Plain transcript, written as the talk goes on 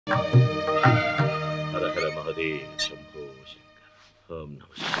హర హర మహదేవ్ శంభో శంకర్. ఓం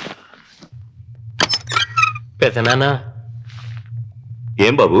నమః. పెదనాన్న.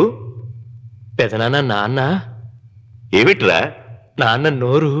 ఏం బాబు? పెదనాన్న. నాన్న. ఏమిట్రా? నాన్న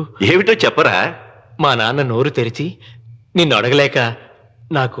నోరు. ఏమిటో చెప్పరా? మా నాన్న నోరు తెరిచి నిన్ను అడగలేక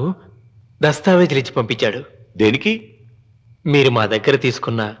నాకు దస్తావేజీలు ఇచ్చి పంపించాడు. దేనికి? మీరు మా దగ్గర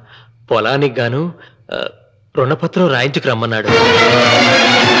తీసుకున్న పొలానికి గాను రుణపత్రం రాయించుకు రమ్మన్నాడు.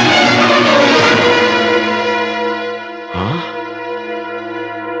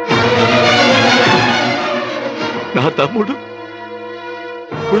 నా తమ్ముడు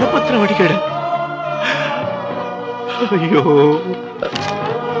రుణపత్రం అడిగాడు. అయ్యో,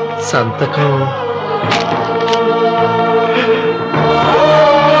 సంతకం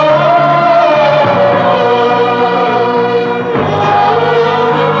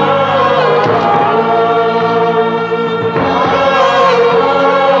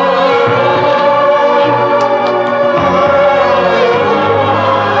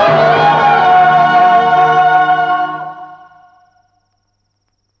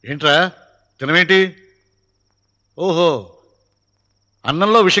ఏంట్రా తినవేంటి? ఓహో,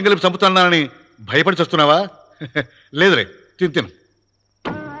 అన్నంలో విషం కలిపి చంపుతున్నానని భయపడి చస్తున్నావా? లేదురే, తిను.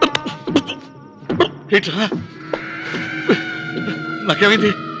 ఏంట్రా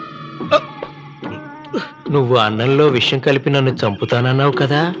నాకేమైంది? నువ్వు అన్నంలో విషం కలిపి నన్ను చంపుతానన్నావు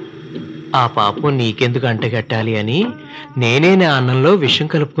కదా, ఆ పాపం నీకెందుకు అంటగట్టాలి అని నేనే నా అన్నంలో విషం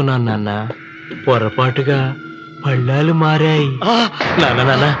కలుపుకున్నాను నాన్న. పొరపాటుగా పళ్ళాలు మారాయి.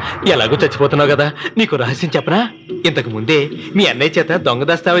 నాన్న, ఎలాగో చచ్చిపోతున్నావు కదా, నీకు రహస్యం చెప్పనా? ఇంతకు ముందే మీ అన్నయ్య చేత దొంగ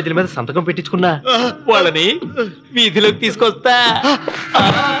దస్తావేజీల మీద సంతకం పెట్టించుకున్నా. వాళ్ళని వీధిలోకి తీసుకొస్తా.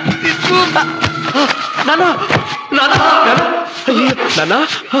 నాన్న,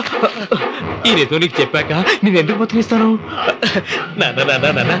 ఈ రేతో నీకు చెప్పాక నేను ఎందుకు బతికిస్తాను?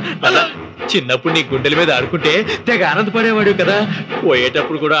 నాన్న, చిన్నప్పుడు నీ గుండెల మీద ఆడుకుంటే తెగ ఆనందపడేవాడు కదా,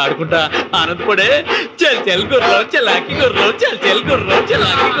 పోయేటప్పుడు కూడా ఆడుకుంటా ఆనందపడే. చల్ చల్ గుర్రం చలాకి గుర్రం, చల్ చల్ గుర్రం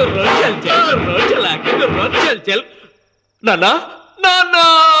చలాకి గుర్రం, చల్ చల్ గుర్రం చలాకి గుర్రం, చల్ చల్. నాన్న,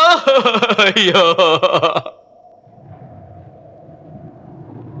 అయ్యో.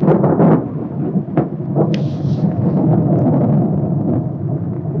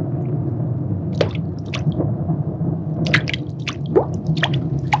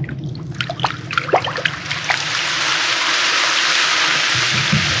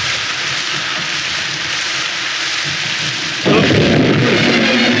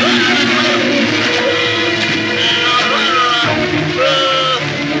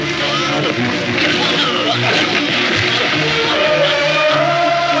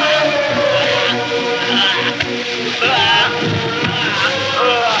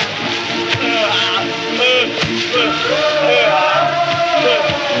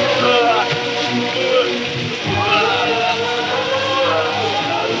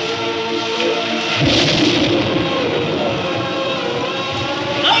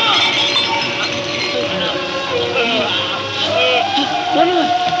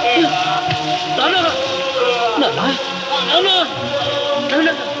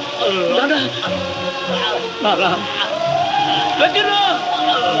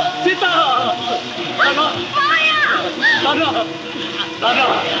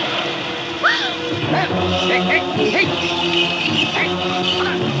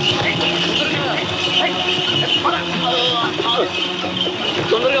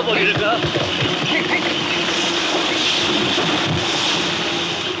 తొందరగా పోయినట్టు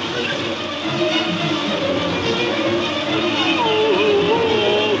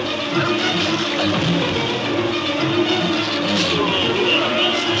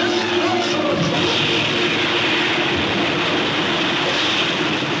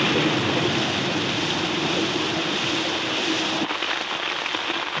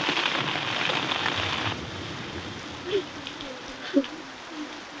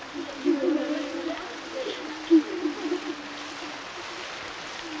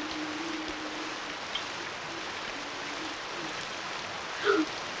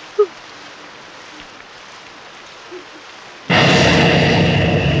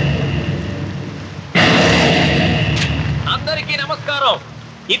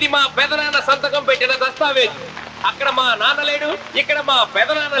ఇది మా పెదనాన్న సంతకం పెట్టిన దస్తావేజ్. అక్కడ మా నాన్న లేడు, ఇక్కడ మా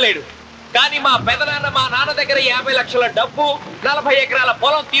పెదనాన్న లేడు. కానీ మా పెదనాన్న మా నాన్న దగ్గర 50 లక్షల డబ్బు, 40 ఎకరాల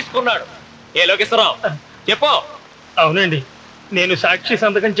పొలం తీసుకున్నాడు. ఏ లోకేశ్వరరావు చెప్పు. అవునండి, నేను సాక్షి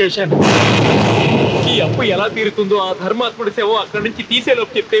సంతకం చేశాను. ఈ అప్పు ఎలా తీరుతుందో ఆ ధర్మాత్ముడి సేవ అక్కడి నుంచి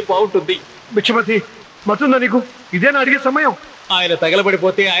తీసేలోపు చెప్తే బాగుంటుంది. భిక్షపతి, మతుందా నీకు? ఇదేనా అడిగే సమయం? ఆయన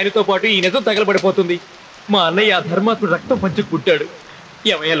తగలబడిపోతే ఆయనతో పాటు ఈ నిజం తగలబడిపోతుంది. మా అన్నయ్య ఆ ధర్మాత్ముడు రక్తం పంచుకుంటాడు.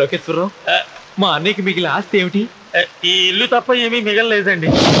 ఏమయ్యా లోకేశ్వరరావు, మా అన్నయ్యకి మిగిలిన ఆస్తి ఏమిటి? ఈ ఇల్లు తప్ప ఏమీ మిగలలేదండి.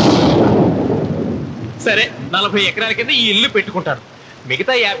 సరే, 40 ఎకరాల కింద ఈ ఇల్లు పెట్టుకుంటాను.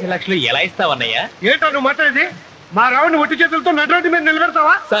 మిగతా 50 లక్షలు ఎలా ఇస్తావన్నయ్యా? ఏంటో నువ్వు మాట్లాడేది? మా రావుని ఒట్టి చేతులతో నడ్రోడ్డు మీద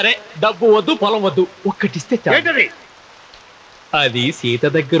నిలబెడతావా? సరే, డబ్బు వద్దు, పొలం వద్దు, ఒక్కటిస్తే చాలు. ఏంటది? అది సీత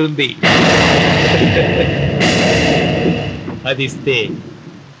దగ్గరుంది. అది ఇస్తే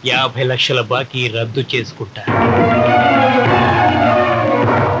 50 లక్షల బాకీ రద్దు చేసుకుంటా.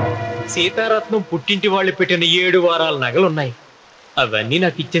 సీతారత్నం పుట్టింటి వాళ్ళు పెట్టిన 7 వారాల నగలున్నాయి. అవన్నీ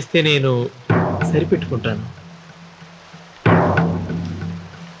నాకు ఇచ్చేస్తే నేను సరిపెట్టుకుంటాను.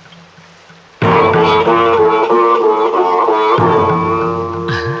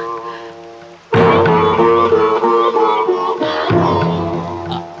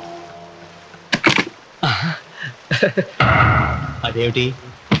 అదేమిటి,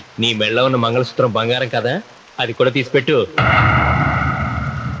 నీ మెళ్ళ ఉన్న మంగళసూత్రం బంగారం కదా, అది కూడా తీసిపెట్టు.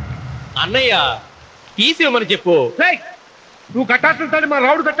 అన్నయ్య తీసేమని చెప్పు. నువ్వు కట్టాల్సిన మా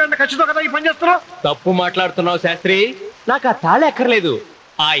రావుడు కట్టాలని ఖచ్చితంగా కదా ఈ పని చేస్తున్నావు. తప్పు మాట్లాడుతున్నావు శాస్త్రి. నాకు ఆ తాళి అక్కర్లేదు,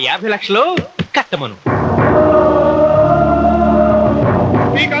 ఆ 50 లక్షలు కట్టమను.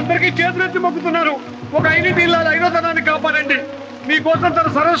 మీకందరికీ చేతులెత్తి మొక్కుతున్నారు. ఒక ఐనిటి ఇల్లాలి ఐదోతనాన్ని కాపాడండి. మీకోసం తన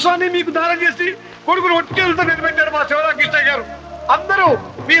సరస్వాన్ని మీకు దానం చేసి కొడుకును ఒట్టుకెళ్తూ నిలబెట్టారు మా శివరాకృష్ణ గారు.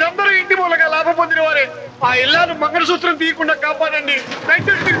 మీరందరూ ఇంటి మూలంగా లాభం పొందిన వారే. ఆ ఇల్లాను మంగళసూత్రం తీయకుండా కాపాడండి.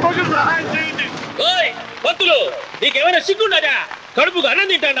 దయచేసి మీకు కొంచెం సహాయం చేయండి. భక్తులు, నీకేమైనా సిగ్గుండదా? కడుపుకు అన్నం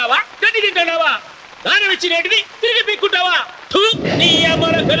తింటాడావా, గడ్డి తింటాడావా? దానం ఇచ్చినటిది తిరిగి పీక్కుంటావా? నీ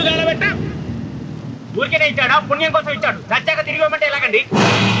అమ్మాల పెరుగాల పెట్ట. ఊరికేనే ఇచ్చాడా? పుణ్యం కోసం ఇచ్చాడు. చచ్చాక తిరిగి ఇవ్వమంటే ఎలాగండి?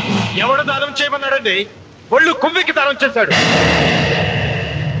 ఎవడు దానం చేయమన్నాడండి? ఒళ్ళు కువ్వికి దానం చేశాడు.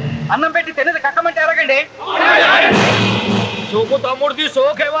 అన్నం పెట్టి తినేది కక్కమంటే ఎలాగండి? చూపు తమ్ముడిది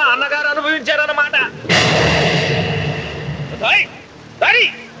సోకేవో అన్నగారు అనుభవించారన్నమాట.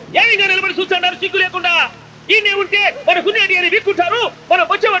 ఏమిగా నిలబడి చూస్తున్నారు సిగ్గు లేకుండా? ఈయనే ఉంటే మన గుండె అని విక్కుంటారు, మనం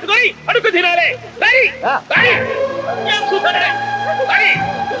వచ్చే పట్టుకొని అడుగు తినాలి.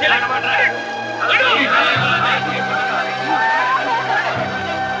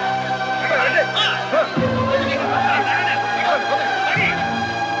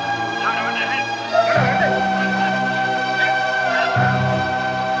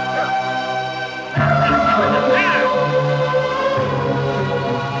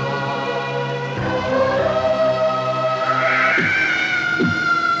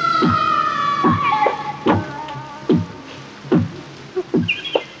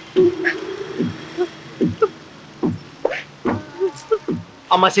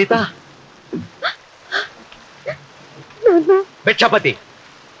 అమ్మ సీత, భిక్షపతి,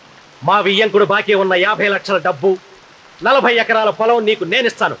 మా వియ్యంకుడు బాకీ ఉన్న 50 లక్షల డబ్బు, 40 ఎకరాల పొలం నీకు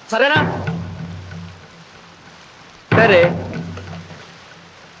నేనిస్తాను, సరేనా? సరే.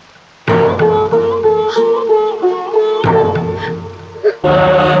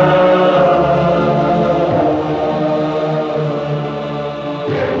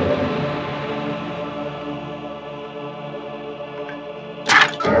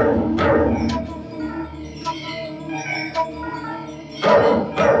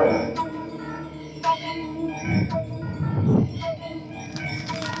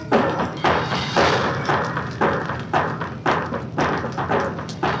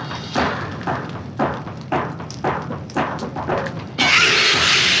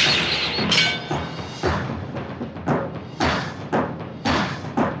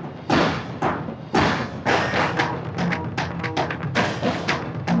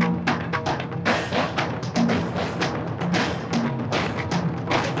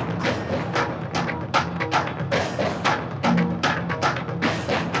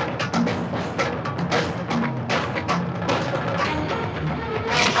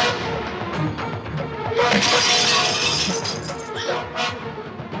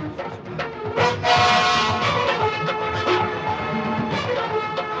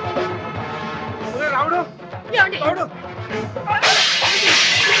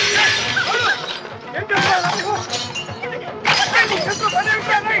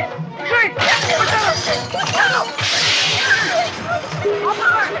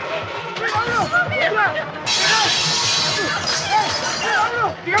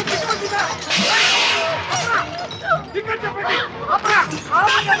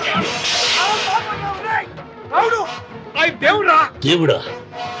 దేవుడా?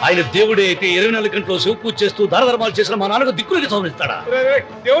 ఆయన దేవుడే అయితే 24 గంటలు శివ పూజ చేస్తూ దానధర్మాలు చేసిన మా నాన్నకు దిక్కులకి సౌరిస్తాడా?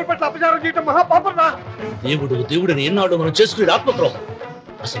 దేవుడి పట్ల అపచారం చేయటం మహాపాపం రా. దేవుడిని ఎన్నాడు మనం చేసుకునే ఆత్మద్రోహం.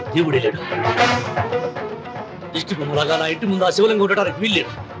 అసలు దేవుడే లేడు. దిష్టి బొమ్మలాగా నా ఇంటి ముందు ఆ శివలింగం ఉండటానికి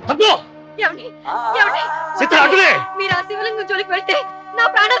వీల్లేదు. మీరు ఆ శివలింగం జోలికి వెళ్తే నా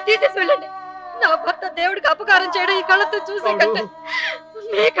ప్రాణాలు తీసేసి వెళ్ళండి. నా భర్త దేవుడికి అపకారం చేయడం ఈ కళ్ళతో చూసే కంటే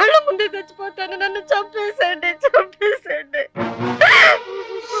మీ కళ్ళ ముందే చచ్చిపోతాను. నన్ను చంపేసేయండి, చంపేసేయండి.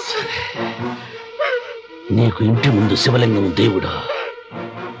 నీకు ఇంటి ముందు శివలింగం దేవుడా,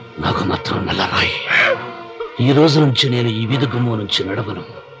 నాకు మాత్రం నల్లరాయి. ఈ రోజు నుంచి నేను ఈ వీధి గుమ్మం నుంచి నడవను.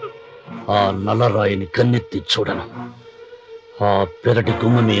 ఆ నల్లరాయిని కన్నెత్తి చూడను. ఆ పెరటి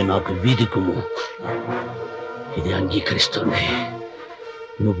గుమ్మమే నాకు వీధి గుమ్మం. ఇది అంగీకరిస్తుంది.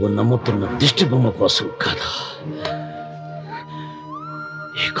 నువ్వు నమ్ముతున్న దిష్టి బొమ్మ కోసం కాదా,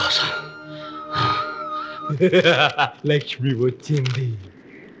 ఈ కోసం. లక్ష్మి వచ్చింది.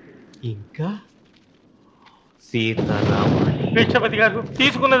 ఇంకా సీతారాముని. భిక్షపతి గారు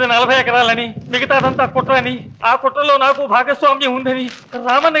తీసుకున్నది 40 ఎకరాలని, మిగతాదంతా కుట్ర అని, ఆ కుట్రలో నాకు భాగస్వామ్యం ఉందని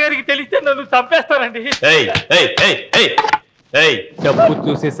రామన్న గారికి తెలిస్తే నన్ను చంపేస్తారండి. డబ్బు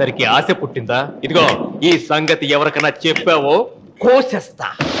చూసేసరికి ఆశ పుట్టిందా? ఇదిగో ఈ సంగతి ఎవరికైనా చెప్పావో కోసేస్తా.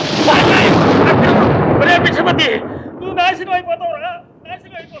 భిక్షపతి, నువ్వు నాశనం అయిపోతావురా,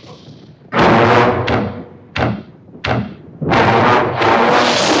 నాశనం అయిపోతావు.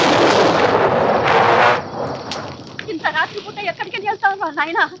 ఇంత రాత్రి పూట ఎక్కడికి వెళ్తావా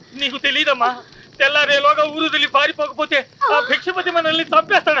నాయనా? నీకు తెలియదమ్మా, తెల్లారేలోగా ఊరు తెలియ పారిపోకపోతే ఆ భిక్షపతి మనల్ని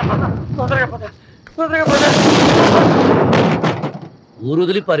చంపేస్తాడమ్మా. తొందరగా పద, తొందరగా పద.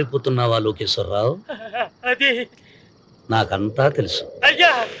 ఊరుదిలి పారిపోతున్నావా లోకేశ్వరరావు? అది నాకంతా తెలుసు. అయ్యా,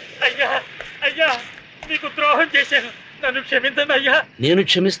 అయ్యా, అయ్యా, నీకు ద్రోహం చేశాను, నన్ను క్షమించండి అయ్యా. నేను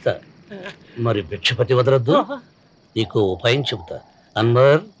క్షమిస్తా. మరి భిక్షపతి వదలొద్దు. నీకు ఉపాయం చెబుతా.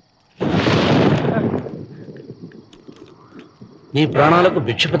 అన్వర్, నీ ప్రాణాలకు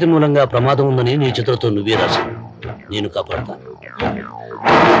భిక్షపతి మూలంగా ప్రమాదం ఉందని నీ చేతులతో నువ్వే రాసు. నేను కాపాడతాను.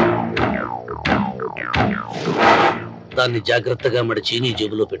 దాన్ని జాగ్రత్తగా మడిచి నీ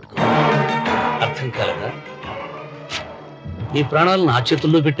జేబులో పెట్టుకో. అర్థం కాలదా? నీ ప్రాణాలను నా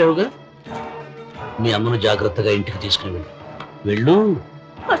చేతుల్లో పెట్టావుగా. మీ అమ్మను జాగ్రత్తగా ఇంటికి తీసుకుని వెళ్ళు. వెళ్ళు.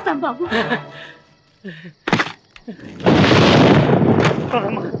 వస్తాం బాబు.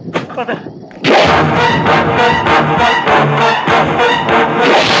 పదమ్మా, పద.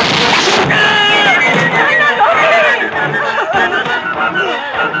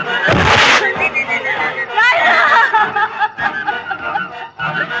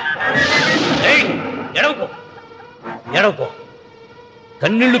 ఎడవకో.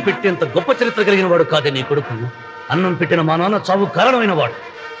 కన్నీళ్లు పెట్టేంత గొప్ప చరిత్ర కలిగిన వాడు కాదే నీ కొడుకు. అన్నం పెట్టిన మా నాన్న చావు కారణమైన వాడు.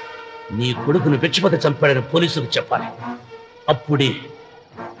 నీ కొడుకును భిక్షపతి చంపాడని పోలీసులకు చెప్పాలి. అప్పుడే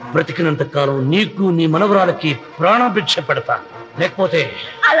బ్రతికినంత కాలం నీకు నీ మనవరాలకి ప్రాణభిక్ష పెడతాను. లేకపోతే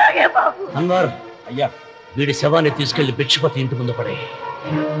అలాగే బాబు. అన్వర్, అయ్యా, వీడి శవాన్ని తీసుకెళ్లి భిక్షపతి ఇంటి ముందు పడే.